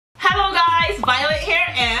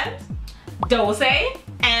and Dose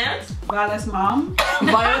and Violet's mom.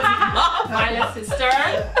 Violet's mom. Violet's sister.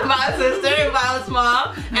 My sister and Violet's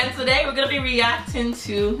mom. And today we're gonna be reacting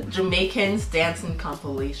to Jamaicans dancing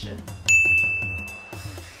compilation.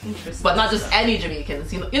 Interesting. But not just any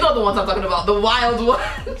Jamaicans. You know the ones I'm talking about, the wild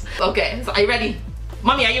ones. Okay, so are you ready?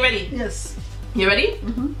 Mommy, are you ready? Yes. You ready?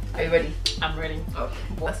 Mm-hmm. Are you ready? I'm ready. Okay,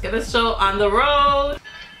 let's get this show on the road.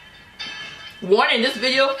 Warning, this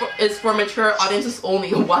video is for mature audiences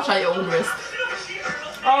only. Watch at your own risk.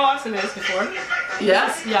 Oh, I've seen this before.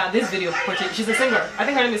 Yes? Yeah, this video. She's a singer. I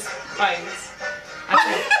think her name is Vines.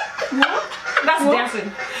 What? That's What?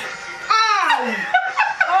 dancing. Ow!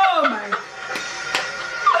 Oh my.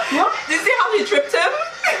 What? Did you see how he tripped him?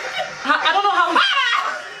 I don't know how.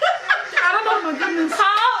 I don't know, my goodness.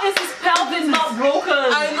 How is his pelvis not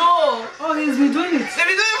broken? I know. Oh, he's been doing it. They've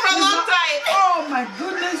been doing it for a long time. Oh my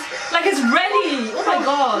goodness. Like it's ready. Oh my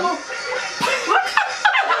god. Oh. What?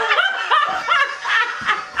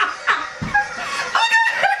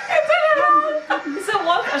 He said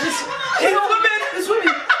what? I just. He's swimming. It's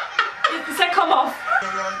swimming. He said come off.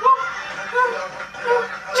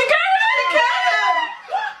 She got him. She got him.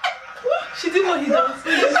 She did what he does. Oh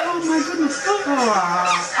my goodness. Oh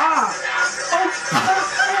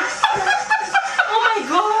my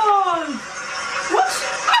god. What?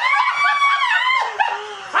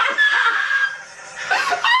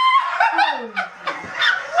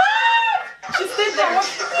 She stayed there.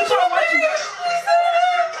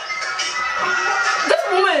 This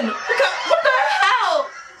woman. What the hell?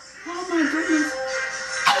 Oh my goodness.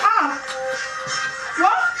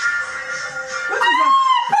 What? What is that?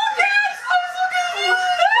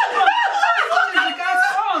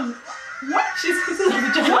 What? She's kissing her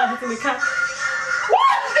vagina in the cat.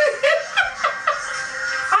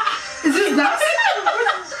 Is it dance?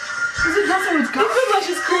 Is it dancing with It cats? feels like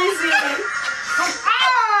she's crazy.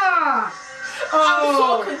 I'm so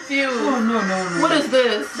Oh. confused. Oh no. What is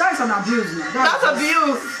this? That's an abuse now. That's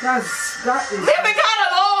abuse. That is. Leave the cat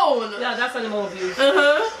alone. Yeah, that's animal abuse.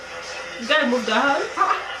 Uh-huh. You gotta move that hand.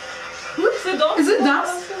 Sit down. Is it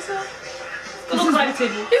dance? Don't climb the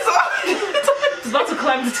table. It's about to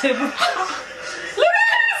climb the table. Look at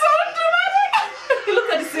him, so dramatic. He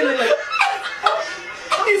looked at the ceiling like.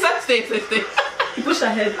 He said stay. He pushed her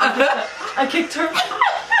head. I kicked her.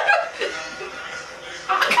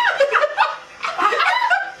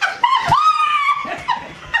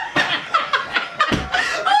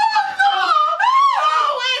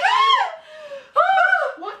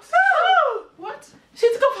 What?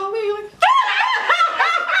 She took off her wig.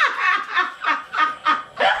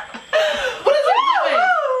 What is he doing?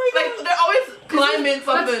 Like they're always climbing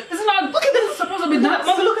something. It's not. Look at this. It's supposed to be dance.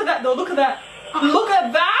 Mommy, look at that though. Look at that. Look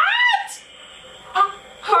at that.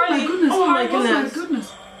 Harley. Oh my goodness. Harley. Oh my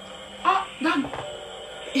goodness. That.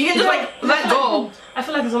 He can just like let go. I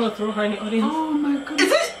feel like he's gonna throw her in the audience. Oh my goodness.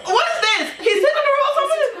 Is it? What is this? He's hitting her with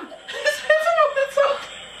something. He's hitting her with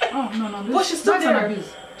something. Oh no. But she's still That's there. an abuse.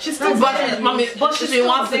 She's still But there. she's mommy. But she's she still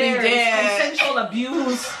wants to be there. there. It's consensual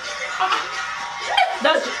abuse.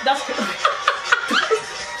 That's.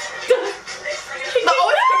 They're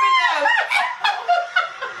always screaming there.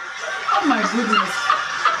 Oh my goodness.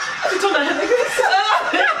 She told her head like this.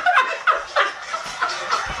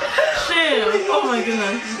 Shit. Oh my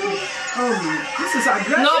goodness. Oh my. This is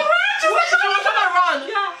aggressive. No. She was trying to run.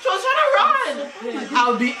 Yeah. She was trying to run.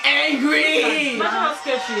 I'll be angry. Imagine how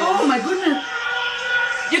scared she is. Oh my goodness.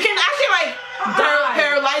 You can actually like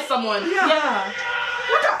paralyze someone. Yeah.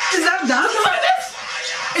 What the? Is that dance? Look at this.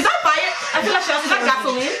 Is that fire? I feel like she has Is that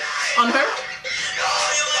gasoline on her?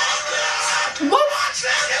 What?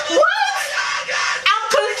 I'm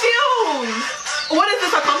confused. What is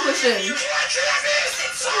this accomplishing? You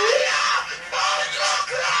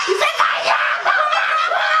said fire!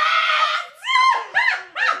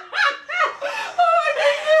 Oh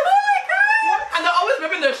my god! And they're always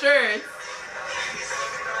ripping their shirts.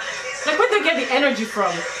 Like where do they get the energy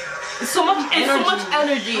from? It's so much energy. It's so much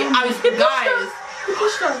energy. I was guys. He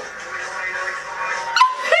pushed her.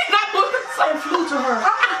 That moved And flew to her.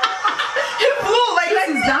 He flew like This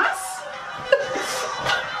is dance?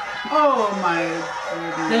 Oh my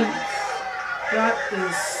Then goodness. That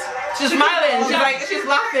is. she's smiling. She's like she's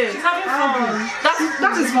laughing. she's having fun.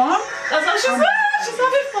 That is fun? That's how she's she's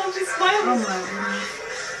having fun. She's Oh smiling. my goodness.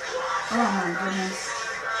 Oh my goodness.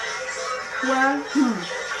 Well,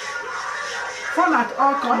 fun at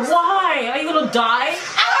all costs. Why? Are you gonna die?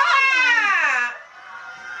 Ah!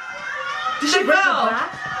 Did she break Girl. her back?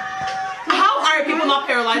 How are people not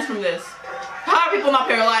paralyzed from this? How are people not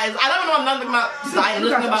paralyzed? I don't know. I'm not thinking about dying. I'm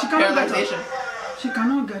just thinking about She cannot get paralyzation. She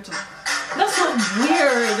cannot get up. That's so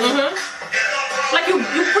weird. Mm-hmm. Like you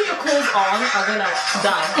on and when I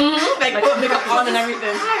die. Like put makeup on and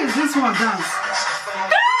everything. How is this one dance? How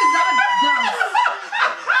is that dance?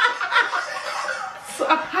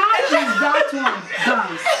 How is that one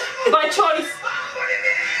dance? By choice.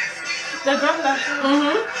 The grandma.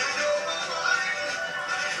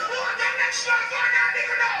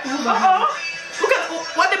 Look at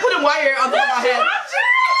what they put in wire on top of my head.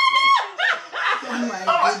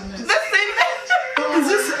 Oh my goodness. The same thing. Is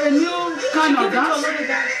this a new kind of dance?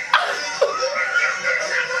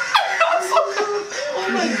 Oh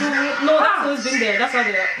my god. No, that's always been there. That's how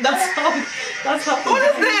they are. That's how. What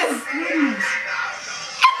is this?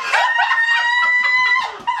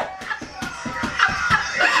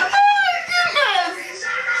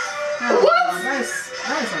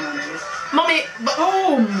 That's an animal. Mommy, but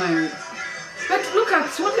Oh my. But look at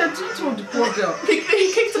what they're doing to the poor girl. he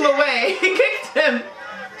kicked him away. He kicked him.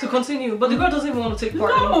 To continue, but the girl doesn't even want to take part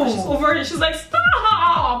No. anymore. She's over it. She's like,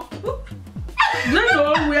 stop! They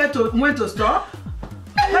know when to stop.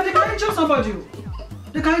 But they can injure somebody.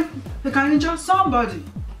 They can injure somebody.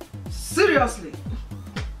 Seriously.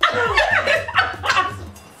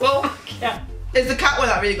 Well, Yeah. it's the cat one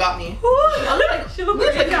that really got me. She looked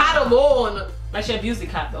It's the like cat alone. Like she abused the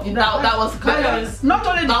cat though. That was But, not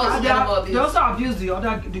only the that was cat, animal they abuse. also abuse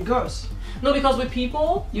the girls. No, because with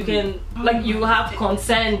people, you can, like, you have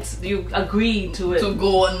consent, you agree to it. to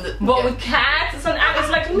go on. But with cats, it's an act, it's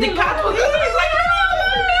like, the cat was like,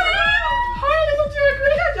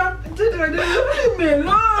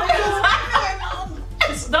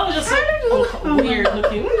 that was just so weird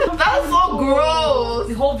looking. that was so gross.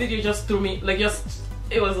 The whole video just threw me, like,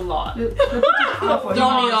 it was a lot. Threw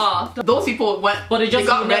me off. Those people went, But they just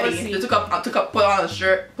got never ready. see- They took up, put on a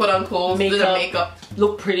shirt, put on clothes, did their makeup.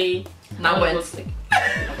 Look pretty. Now and went. looks like-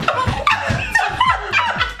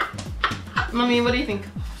 Mommy, what do you think?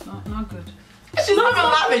 Not good. She's not even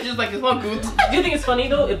laughing. She's like, it's not good. Do you think it's funny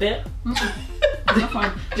though, a bit? Not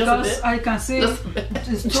fine. Just a Because bit? I can see Just-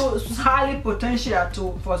 it's too highly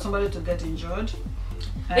potential for somebody to get injured.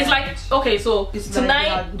 It's like, okay, so It's tonight,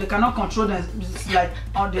 like they cannot control them. It's like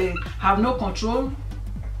they have no control.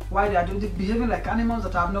 Why they are behaving like animals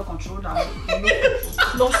that have no control. That have no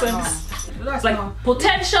control. no sense. No, that's It's like not.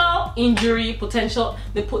 potential injury, potential.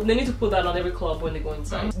 They need to put that on every club when they go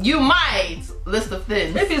inside. You might list of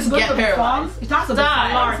things. If it's going get to be fun, paralyzed, it has to be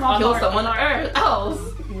Die. fun. It's not kill fun. someone else.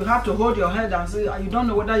 You have to hold your head and say you don't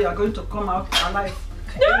know whether you are going to come out alive.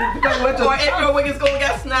 Because wait Or if your wig is going to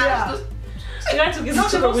get snatched. Yeah. The guy took his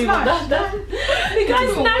Not super even wig off. smash. The guy Took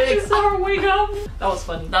a snatched wig. his super wig off. That was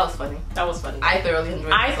funny. That was funny. That was funny. I thoroughly enjoyed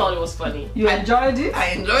it. I thought it was funny. You enjoyed it. I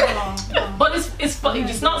enjoyed it. But it's funny.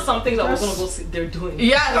 It's not something that we're gonna go sit there doing.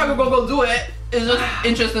 Yeah, it's like we're gonna go do it. It's just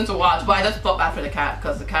interesting to watch. But I just felt bad for the cat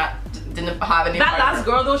because the cat didn't have any That part of last it.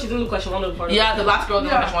 girl though, she didn't look like she wanted to be part of it. Yeah, the last girl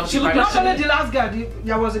didn't Yeah. want to She be looked part Not of only it. the last guy,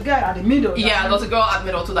 there was a guy at the middle. Yeah, there was a girl at the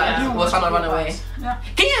middle too that Yeah. was trying to run away. Yeah.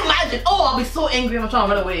 Can you imagine? Oh, I'll be so angry if I'm trying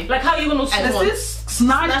to run away. Like how you gonna And And Everyone. this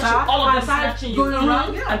snatched snatching her all of them and started snatching you going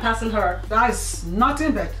around. Yeah. and passing her. That is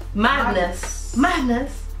nothing but Madness.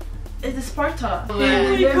 Madness is the Sparta. in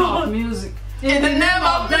the name of music. In the name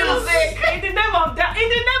of music. In the name of that, in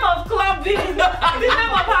the name of clubbing, in the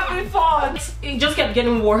name of having fun. It just kept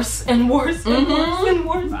getting worse and worse and worse and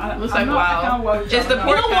worse. It's I'm like, not- wow. I can't watch It's the that.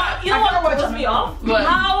 You know what? You know I can't what watch throws me it. off? What?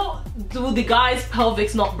 How do the guys'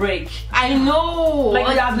 pelvics not break? I know. Like,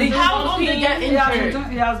 he has been doing how that. long they get He has been injured?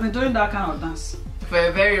 doing- He has been doing that kind of dance. For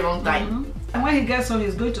a very long time. And when he gets home,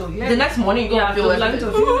 he's going to hear The next morning, you're Yeah, gonna feel to going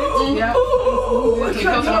everything. to feel it. Yeah. You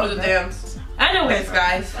feel someone to the dance. Anyways,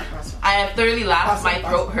 Guys, I have thoroughly laughed. My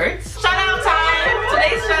throat hurts. Shout out time!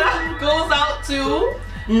 Today's shout out goes out to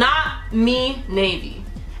Not Me Navy.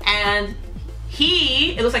 And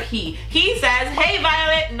it looks like he says, hey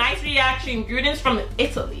Violet, nice reaction. Greetings from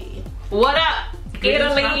Italy. What up,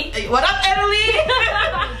 Italy? What up,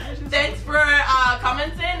 Italy? Thanks for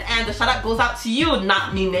commenting. And the shout out goes out to you,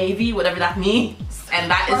 Not Me Navy, whatever that means. And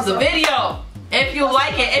that is the video. If you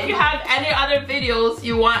like it, if you have any other videos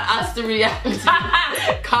you want us to react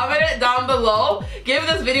to, comment it down below. Give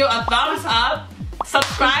this video a thumbs up.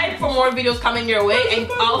 Subscribe for more videos coming your way. And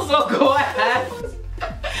also go ahead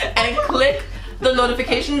and click the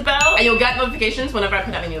notification bell. And you'll get notifications whenever I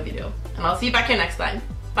put out a new video. And I'll see you back here next time.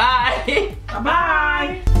 Bye.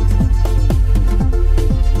 Bye.